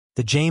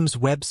The James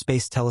Webb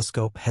Space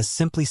Telescope has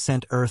simply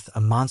sent Earth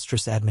a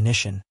monstrous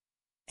admonition,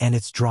 and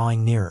it's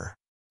drawing nearer.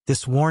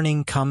 This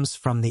warning comes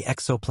from the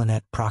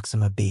exoplanet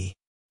Proxima b.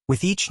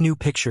 With each new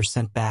picture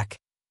sent back,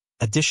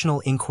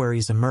 additional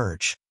inquiries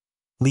emerge,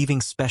 leaving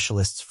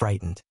specialists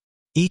frightened.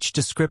 Each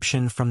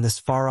description from this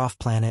far-off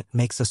planet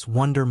makes us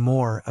wonder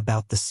more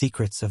about the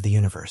secrets of the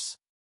universe.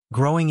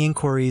 Growing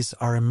inquiries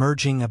are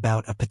emerging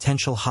about a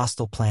potential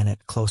hostile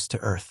planet close to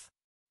Earth.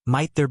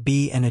 Might there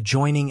be an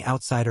adjoining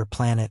outsider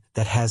planet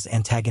that has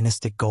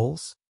antagonistic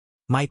goals?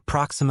 Might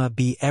Proxima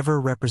b ever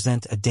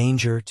represent a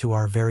danger to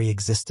our very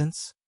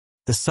existence?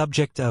 The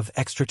subject of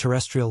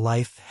extraterrestrial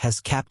life has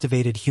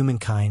captivated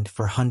humankind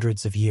for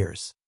hundreds of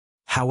years.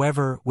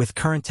 However, with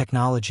current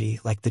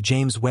technology like the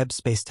James Webb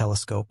Space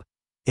Telescope,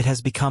 it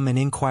has become an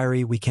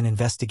inquiry we can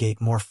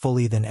investigate more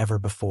fully than ever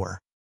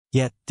before.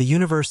 Yet, the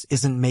universe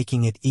isn't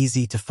making it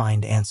easy to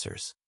find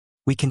answers.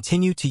 We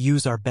continue to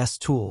use our best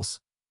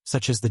tools,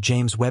 such as the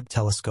James Webb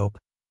Telescope,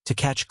 to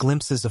catch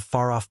glimpses of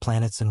far-off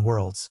planets and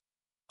worlds,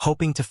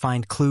 hoping to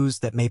find clues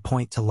that may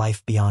point to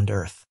life beyond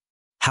Earth.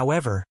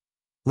 However,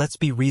 let's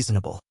be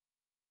reasonable.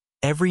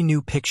 Every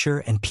new picture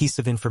and piece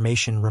of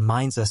information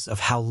reminds us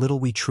of how little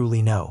we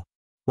truly know.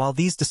 While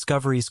these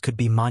discoveries could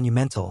be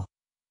monumental,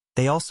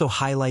 they also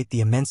highlight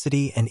the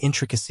immensity and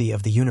intricacy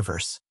of the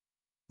universe,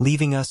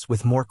 leaving us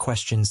with more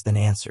questions than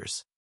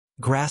answers.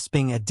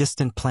 Grasping a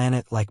distant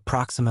planet like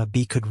Proxima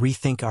b could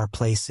rethink our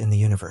place in the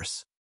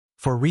universe.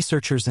 For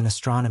researchers in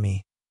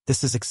astronomy,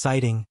 this is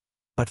exciting,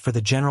 but for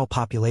the general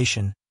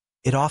population,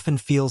 it often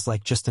feels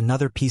like just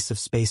another piece of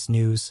space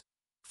news,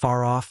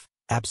 far off,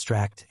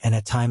 abstract, and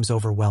at times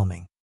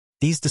overwhelming.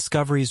 These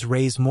discoveries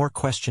raise more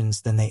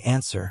questions than they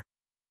answer,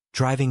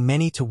 driving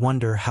many to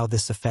wonder how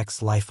this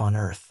affects life on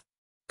Earth.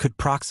 Could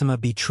Proxima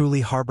b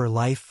truly harbor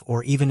life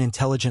or even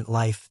intelligent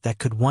life that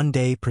could one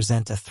day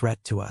present a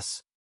threat to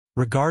us?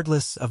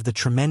 Regardless of the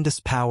tremendous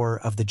power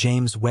of the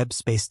James Webb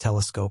Space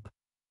Telescope,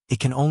 it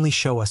can only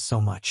show us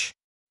so much.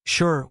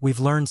 Sure, we've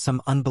learned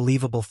some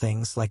unbelievable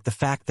things like the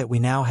fact that we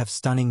now have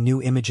stunning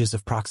new images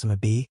of Proxima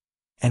b,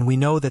 and we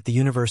know that the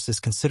universe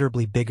is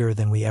considerably bigger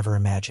than we ever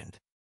imagined.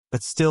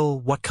 But still,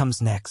 what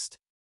comes next?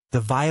 The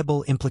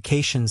viable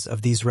implications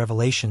of these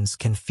revelations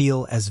can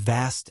feel as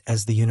vast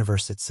as the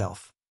universe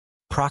itself.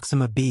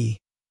 Proxima b,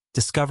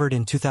 discovered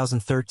in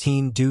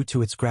 2013 due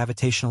to its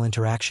gravitational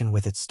interaction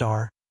with its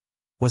star,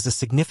 was a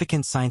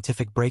significant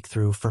scientific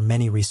breakthrough for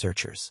many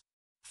researchers.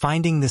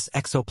 Finding this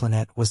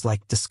exoplanet was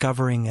like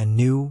discovering a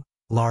new,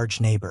 large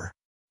neighbor.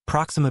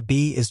 Proxima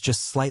b is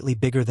just slightly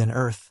bigger than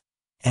Earth,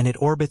 and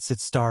it orbits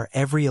its star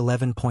every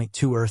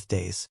 11.2 Earth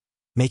days,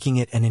 making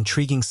it an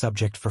intriguing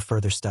subject for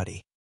further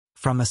study.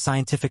 From a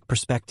scientific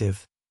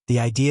perspective, the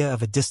idea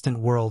of a distant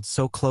world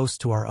so close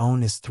to our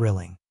own is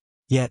thrilling.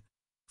 Yet,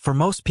 for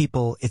most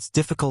people, it's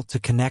difficult to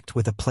connect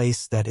with a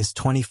place that is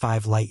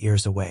 25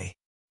 light-years away.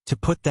 To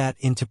put that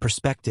into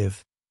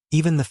perspective,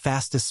 even the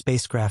fastest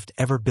spacecraft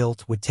ever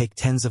built would take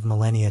tens of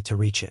millennia to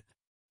reach it.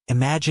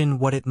 Imagine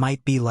what it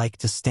might be like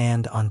to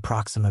stand on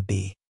Proxima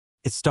b.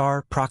 Its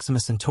star,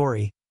 Proxima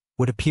Centauri,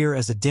 would appear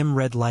as a dim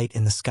red light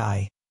in the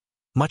sky,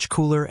 much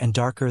cooler and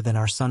darker than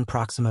our sun.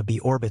 Proxima b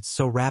orbits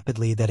so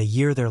rapidly that a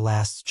year there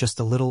lasts just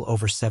a little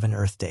over 7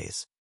 Earth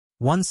days.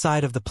 One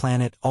side of the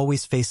planet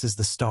always faces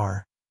the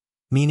star,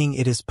 meaning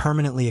it is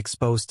permanently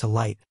exposed to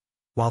light,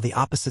 while the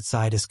opposite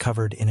side is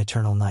covered in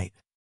eternal night.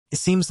 It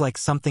seems like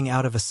something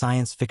out of a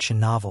science fiction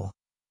novel,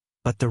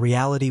 but the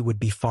reality would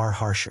be far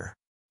harsher.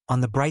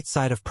 On the bright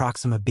side of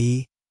Proxima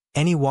b,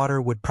 any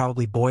water would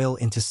probably boil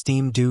into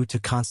steam due to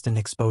constant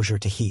exposure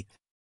to heat.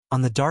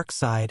 On the dark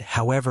side,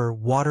 however,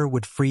 water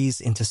would freeze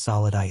into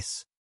solid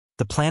ice.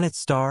 The planet's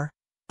star,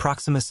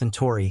 Proxima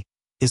Centauri,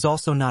 is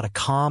also not a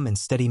calm and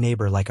steady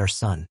neighbor like our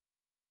sun.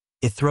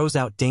 It throws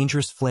out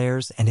dangerous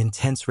flares and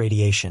intense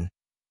radiation,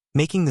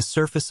 making the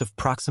surface of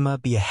Proxima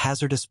be a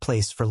hazardous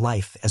place for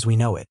life as we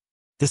know it.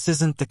 This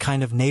isn't the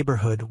kind of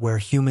neighborhood where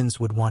humans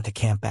would want to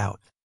camp out.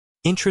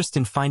 Interest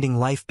in finding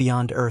life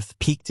beyond Earth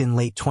peaked in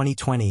late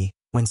 2020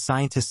 when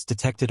scientists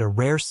detected a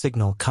rare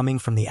signal coming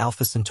from the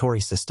Alpha Centauri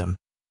system,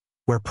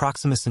 where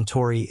Proxima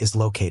Centauri is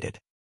located.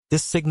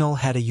 This signal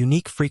had a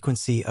unique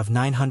frequency of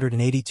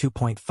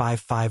 982.551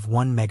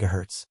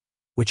 MHz,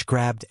 which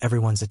grabbed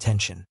everyone's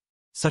attention.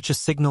 Such a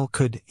signal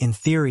could, in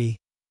theory,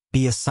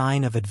 be a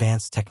sign of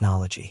advanced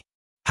technology.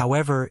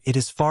 However, it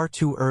is far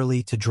too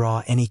early to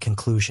draw any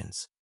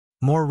conclusions.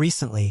 More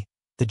recently,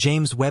 the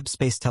James Webb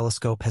Space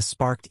Telescope has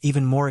sparked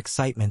even more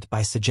excitement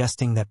by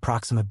suggesting that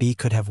Proxima b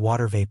could have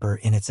water vapor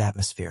in its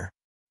atmosphere.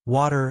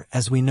 Water,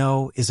 as we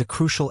know, is a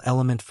crucial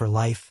element for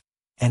life,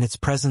 and its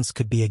presence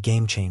could be a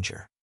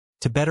game-changer.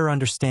 To better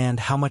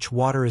understand how much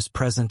water is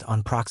present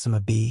on Proxima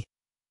b,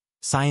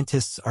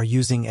 scientists are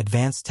using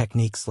advanced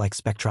techniques like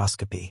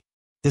spectroscopy.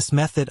 This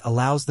method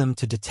allows them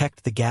to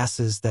detect the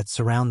gases that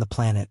surround the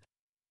planet,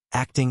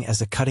 acting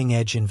as a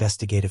cutting-edge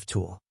investigative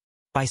tool.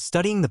 By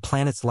studying the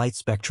planet's light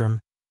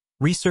spectrum,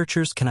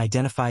 researchers can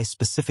identify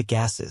specific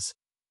gases,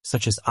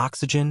 such as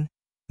oxygen,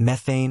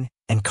 methane,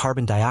 and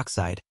carbon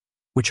dioxide,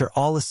 which are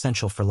all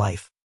essential for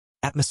life.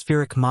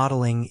 Atmospheric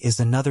modeling is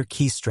another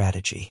key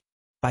strategy.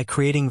 By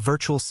creating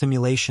virtual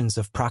simulations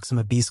of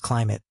Proxima B's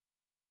climate,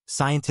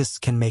 scientists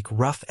can make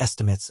rough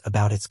estimates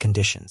about its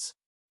conditions.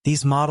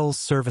 These models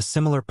serve a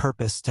similar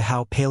purpose to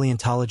how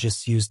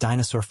paleontologists use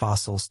dinosaur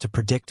fossils to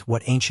predict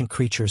what ancient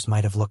creatures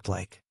might have looked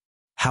like.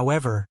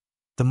 However,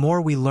 the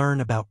more we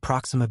learn about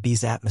Proxima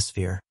B's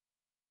atmosphere,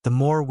 the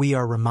more we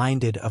are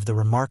reminded of the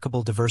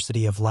remarkable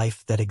diversity of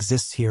life that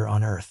exists here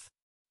on Earth.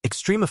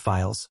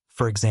 Extremophiles,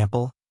 for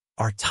example,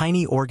 are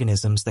tiny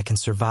organisms that can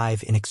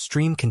survive in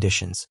extreme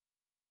conditions,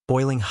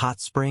 boiling hot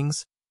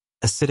springs,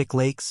 acidic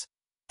lakes,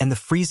 and the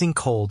freezing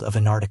cold of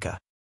Antarctica.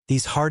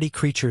 These hardy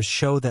creatures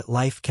show that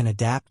life can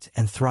adapt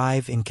and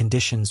thrive in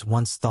conditions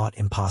once thought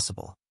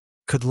impossible.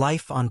 Could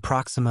life on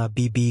Proxima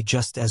B be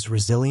just as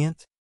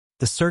resilient?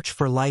 The search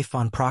for life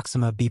on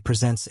Proxima B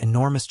presents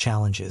enormous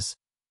challenges,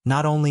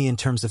 not only in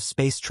terms of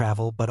space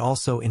travel but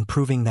also in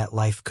proving that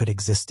life could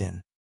exist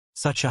in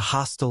such a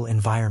hostile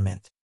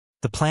environment.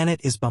 The planet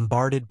is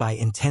bombarded by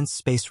intense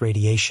space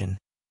radiation,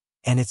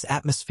 and its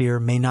atmosphere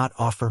may not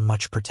offer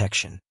much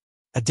protection.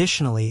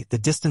 Additionally, the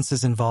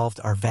distances involved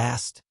are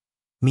vast,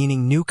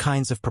 meaning new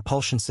kinds of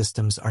propulsion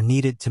systems are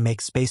needed to make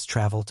space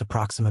travel to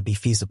Proxima B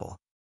feasible.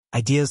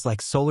 Ideas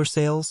like solar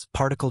sails,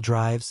 particle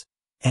drives,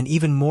 and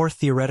even more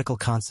theoretical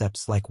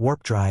concepts like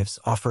warp drives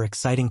offer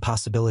exciting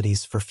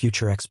possibilities for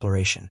future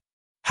exploration.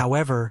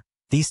 However,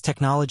 these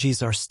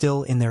technologies are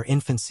still in their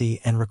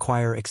infancy and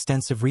require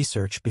extensive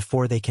research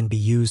before they can be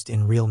used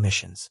in real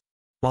missions.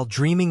 While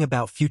dreaming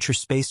about future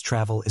space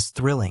travel is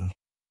thrilling,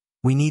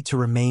 we need to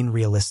remain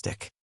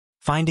realistic.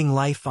 Finding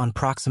life on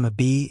Proxima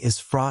B is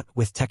fraught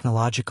with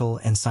technological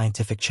and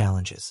scientific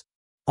challenges.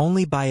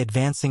 Only by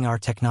advancing our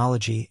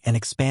technology and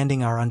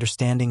expanding our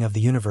understanding of the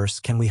universe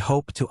can we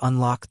hope to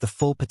unlock the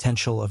full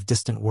potential of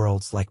distant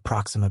worlds like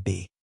Proxima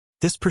B.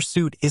 This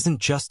pursuit isn't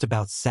just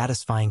about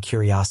satisfying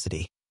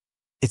curiosity.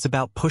 It's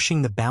about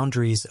pushing the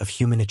boundaries of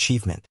human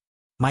achievement.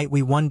 Might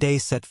we one day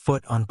set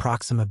foot on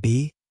Proxima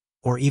B,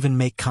 or even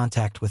make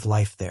contact with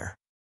life there?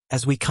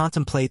 As we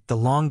contemplate the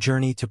long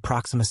journey to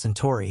Proxima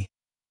Centauri,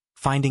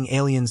 finding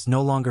aliens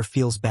no longer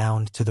feels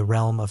bound to the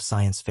realm of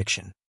science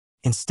fiction.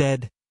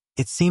 Instead,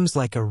 it seems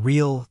like a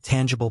real,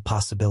 tangible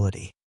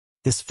possibility.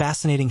 This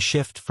fascinating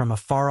shift from a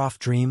far-off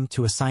dream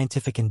to a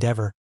scientific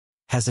endeavor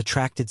has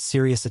attracted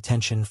serious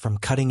attention from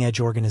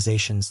cutting-edge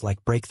organizations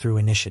like Breakthrough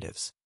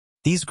Initiatives.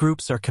 These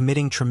groups are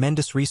committing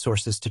tremendous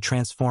resources to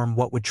transform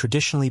what would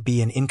traditionally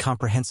be an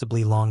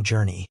incomprehensibly long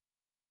journey,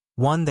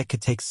 one that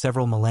could take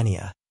several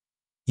millennia,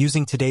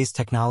 using today's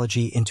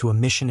technology into a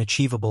mission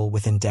achievable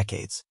within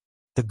decades.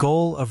 The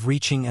goal of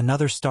reaching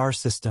another star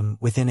system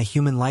within a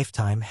human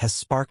lifetime has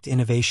sparked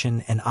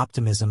innovation and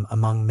optimism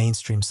among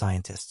mainstream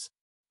scientists.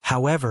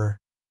 However,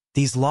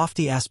 these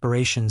lofty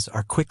aspirations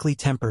are quickly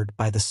tempered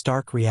by the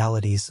stark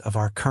realities of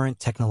our current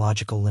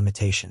technological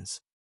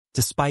limitations.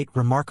 Despite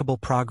remarkable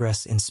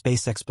progress in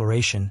space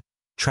exploration,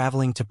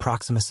 traveling to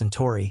Proxima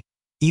Centauri,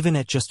 even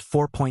at just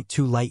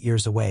 4.2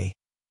 light-years away,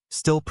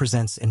 still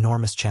presents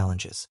enormous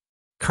challenges.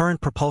 Current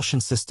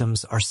propulsion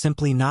systems are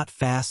simply not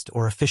fast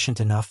or efficient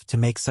enough to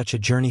make such a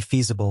journey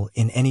feasible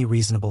in any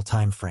reasonable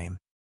time frame.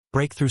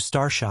 Breakthrough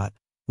Starshot,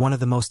 one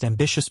of the most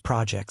ambitious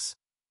projects,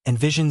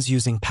 envisions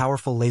using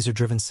powerful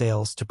laser-driven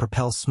sails to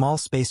propel small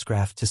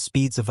spacecraft to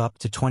speeds of up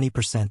to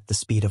 20% the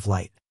speed of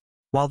light.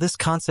 While this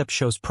concept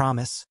shows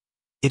promise,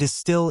 it is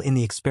still in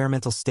the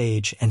experimental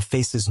stage and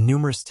faces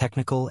numerous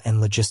technical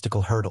and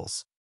logistical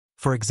hurdles.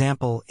 For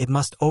example, it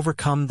must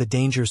overcome the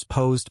dangers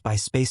posed by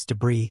space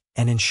debris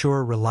and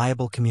ensure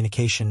reliable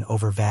communication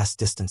over vast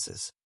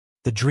distances.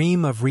 The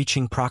dream of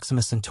reaching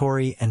Proxima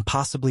Centauri and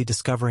possibly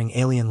discovering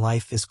alien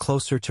life is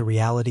closer to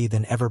reality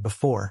than ever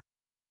before,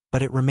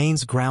 but it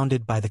remains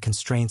grounded by the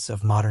constraints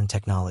of modern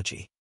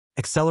technology.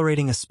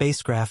 Accelerating a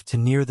spacecraft to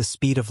near the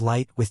speed of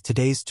light with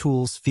today's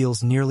tools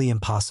feels nearly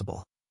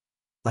impossible,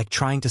 like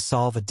trying to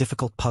solve a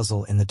difficult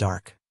puzzle in the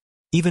dark.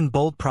 Even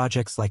bold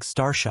projects like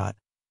Starshot,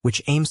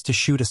 which aims to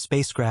shoot a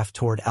spacecraft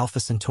toward Alpha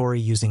Centauri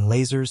using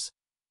lasers,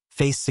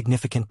 face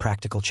significant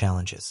practical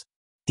challenges.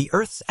 The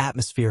Earth's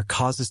atmosphere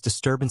causes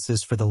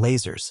disturbances for the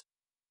lasers,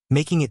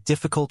 making it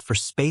difficult for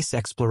space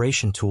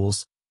exploration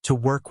tools to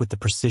work with the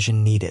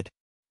precision needed.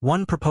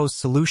 One proposed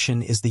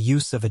solution is the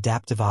use of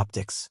adaptive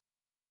optics,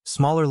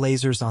 smaller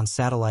lasers on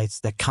satellites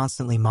that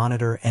constantly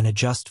monitor and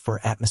adjust for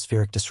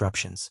atmospheric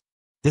disruptions.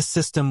 This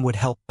system would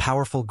help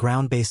powerful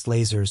ground-based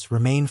lasers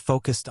remain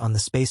focused on the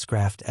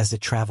spacecraft as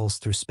it travels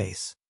through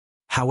space.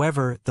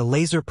 However, the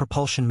laser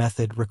propulsion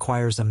method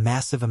requires a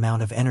massive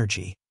amount of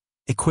energy,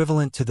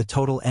 equivalent to the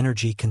total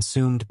energy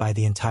consumed by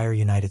the entire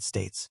United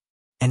States.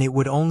 And it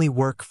would only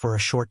work for a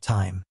short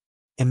time.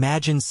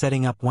 Imagine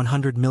setting up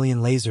 100 million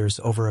lasers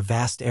over a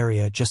vast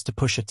area just to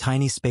push a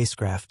tiny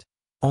spacecraft,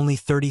 only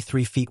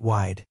 33 feet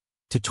wide,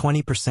 to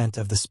 20%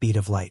 of the speed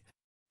of light.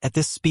 At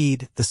this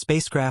speed, the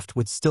spacecraft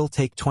would still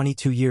take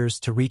 22 years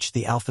to reach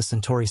the Alpha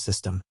Centauri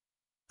system,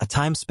 a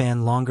time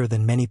span longer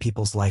than many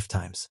people's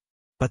lifetimes.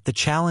 But the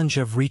challenge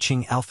of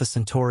reaching Alpha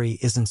Centauri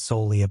isn't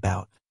solely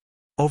about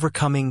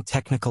overcoming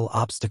technical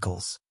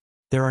obstacles.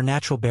 There are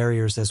natural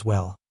barriers as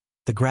well.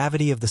 The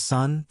gravity of the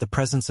sun, the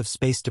presence of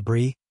space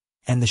debris,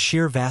 and the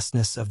sheer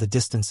vastness of the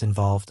distance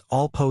involved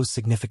all pose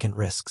significant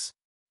risks.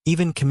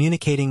 Even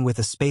communicating with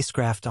a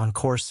spacecraft on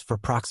course for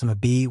Proxima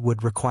b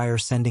would require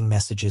sending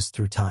messages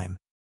through time.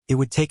 It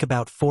would take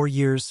about 4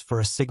 years for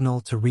a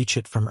signal to reach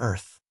it from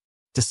Earth.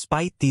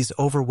 Despite these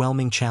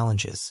overwhelming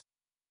challenges,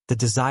 the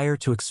desire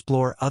to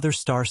explore other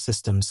star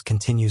systems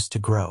continues to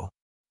grow.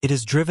 It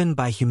is driven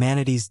by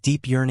humanity's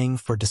deep yearning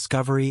for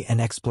discovery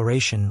and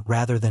exploration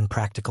rather than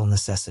practical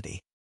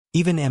necessity.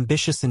 Even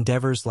ambitious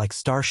endeavors like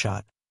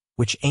Starshot,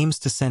 which aims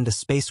to send a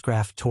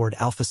spacecraft toward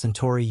Alpha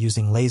Centauri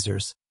using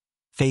lasers,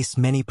 face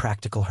many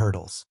practical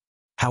hurdles.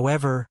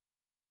 However,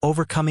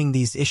 overcoming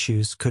these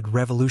issues could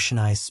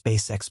revolutionize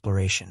space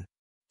exploration.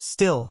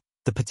 Still,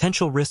 the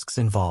potential risks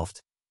involved,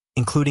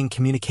 including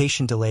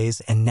communication delays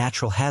and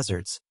natural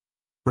hazards,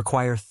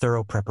 require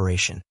thorough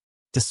preparation.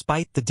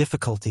 Despite the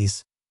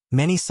difficulties,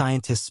 many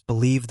scientists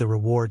believe the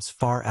rewards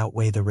far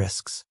outweigh the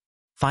risks.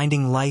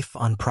 Finding life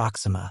on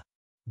Proxima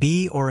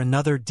b or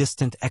another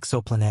distant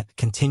exoplanet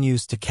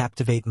continues to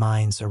captivate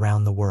minds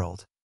around the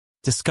world.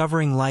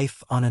 Discovering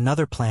life on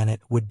another planet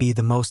would be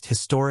the most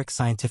historic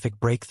scientific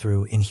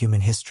breakthrough in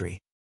human history.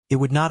 It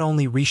would not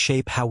only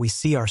reshape how we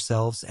see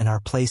ourselves and our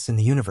place in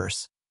the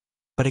universe,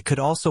 but it could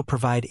also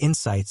provide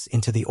insights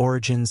into the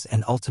origins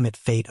and ultimate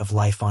fate of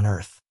life on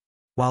Earth.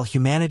 While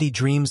humanity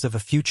dreams of a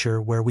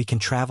future where we can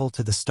travel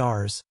to the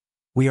stars,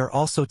 we are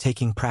also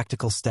taking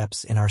practical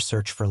steps in our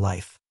search for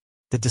life.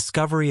 The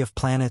discovery of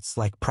planets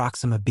like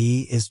Proxima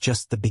b is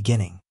just the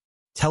beginning.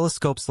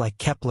 Telescopes like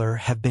Kepler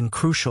have been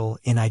crucial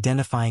in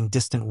identifying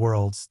distant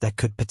worlds that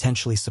could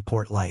potentially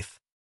support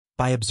life.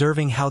 By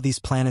observing how these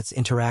planets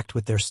interact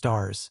with their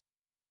stars,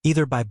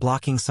 either by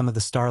blocking some of the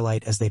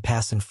starlight as they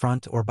pass in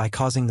front or by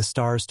causing the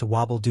stars to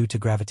wobble due to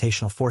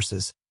gravitational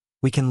forces,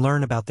 we can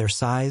learn about their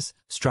size,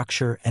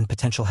 structure, and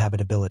potential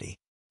habitability.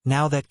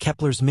 Now that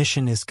Kepler's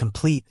mission is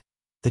complete,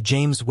 the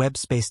James Webb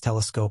Space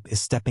Telescope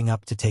is stepping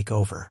up to take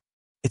over.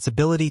 Its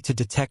ability to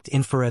detect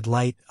infrared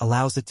light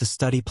allows it to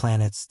study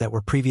planets that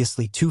were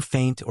previously too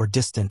faint or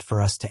distant for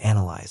us to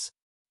analyze.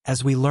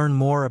 As we learn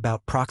more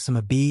about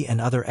Proxima b and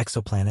other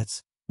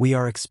exoplanets, we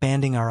are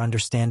expanding our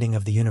understanding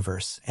of the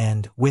universe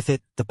and, with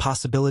it, the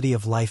possibility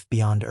of life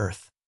beyond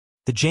Earth.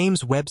 The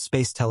James Webb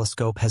Space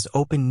Telescope has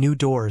opened new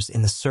doors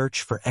in the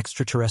search for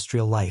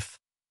extraterrestrial life,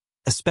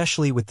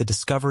 especially with the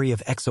discovery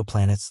of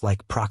exoplanets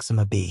like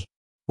Proxima b.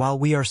 While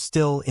we are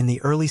still in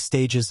the early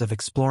stages of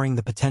exploring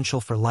the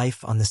potential for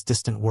life on this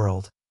distant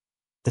world,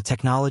 the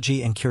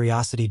technology and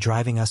curiosity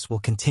driving us will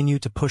continue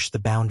to push the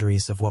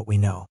boundaries of what we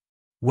know.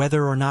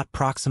 Whether or not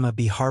Proxima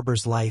b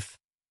harbors life,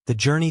 the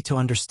journey to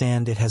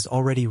understand it has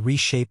already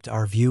reshaped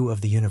our view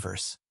of the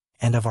universe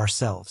and of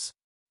ourselves.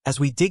 As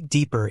we dig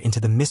deeper into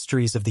the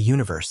mysteries of the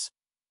universe,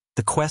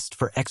 the quest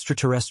for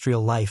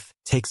extraterrestrial life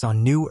takes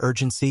on new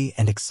urgency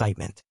and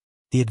excitement.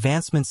 The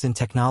advancements in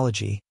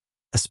technology,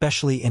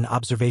 especially in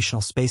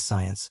observational space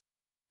science,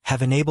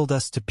 have enabled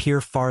us to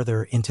peer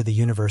farther into the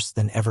universe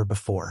than ever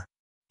before.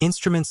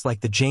 Instruments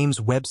like the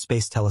James Webb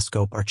Space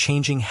Telescope are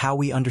changing how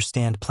we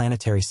understand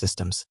planetary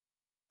systems,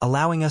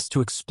 allowing us to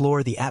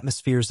explore the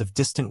atmospheres of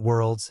distant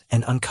worlds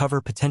and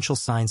uncover potential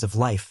signs of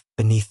life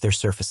beneath their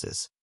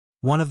surfaces.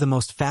 One of the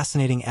most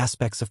fascinating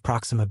aspects of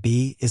Proxima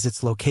b is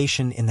its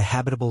location in the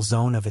habitable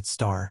zone of its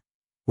star,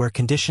 where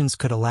conditions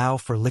could allow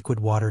for liquid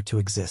water to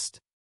exist.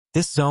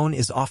 This zone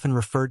is often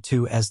referred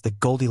to as the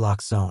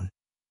Goldilocks zone,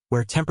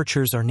 where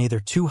temperatures are neither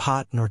too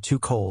hot nor too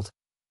cold,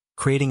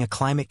 creating a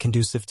climate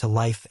conducive to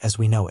life as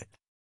we know it.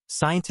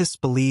 Scientists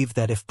believe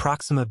that if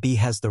Proxima b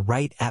has the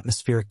right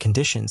atmospheric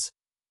conditions,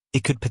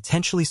 it could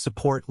potentially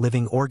support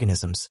living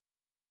organisms,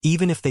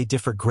 even if they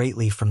differ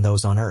greatly from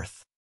those on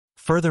Earth.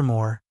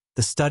 Furthermore,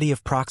 the study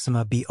of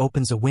Proxima b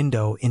opens a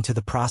window into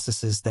the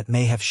processes that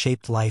may have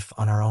shaped life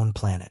on our own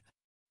planet.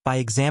 By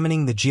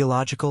examining the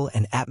geological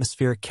and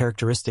atmospheric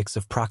characteristics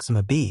of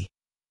Proxima b,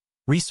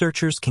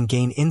 researchers can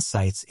gain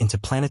insights into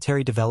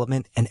planetary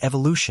development and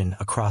evolution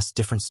across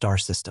different star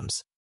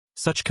systems.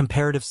 Such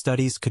comparative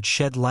studies could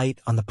shed light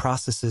on the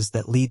processes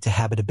that lead to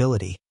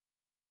habitability,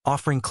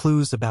 offering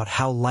clues about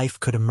how life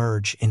could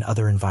emerge in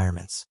other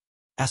environments.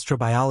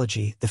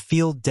 Astrobiology, the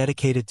field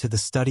dedicated to the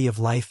study of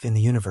life in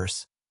the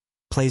universe,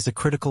 plays a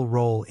critical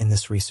role in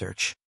this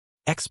research.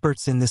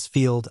 Experts in this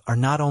field are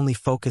not only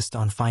focused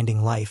on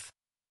finding life,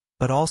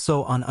 but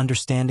also on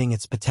understanding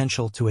its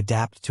potential to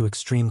adapt to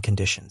extreme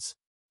conditions.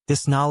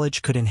 This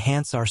knowledge could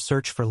enhance our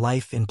search for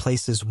life in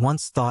places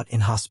once thought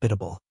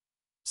inhospitable,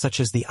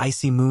 such as the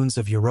icy moons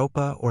of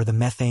Europa or the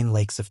methane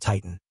lakes of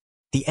Titan.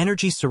 The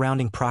energy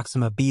surrounding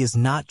Proxima b is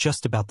not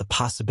just about the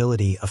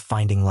possibility of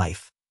finding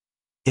life.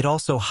 It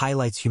also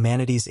highlights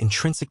humanity's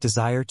intrinsic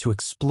desire to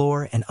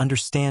explore and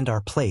understand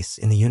our place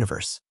in the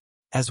universe.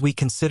 As we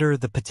consider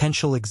the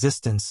potential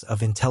existence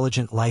of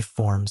intelligent life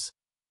forms,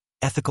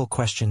 ethical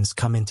questions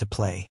come into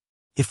play.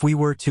 If we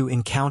were to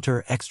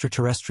encounter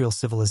extraterrestrial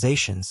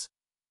civilizations,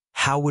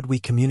 how would we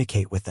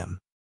communicate with them?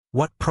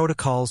 What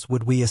protocols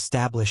would we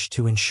establish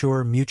to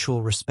ensure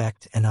mutual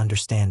respect and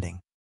understanding?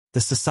 The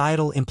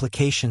societal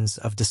implications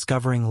of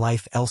discovering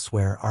life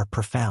elsewhere are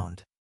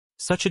profound.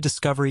 Such a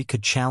discovery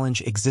could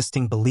challenge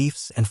existing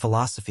beliefs and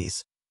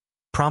philosophies,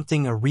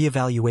 prompting a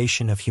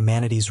reevaluation of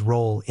humanity's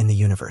role in the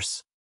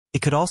universe.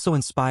 It could also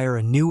inspire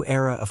a new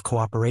era of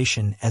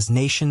cooperation as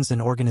nations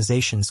and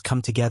organizations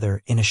come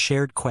together in a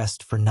shared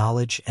quest for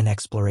knowledge and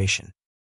exploration.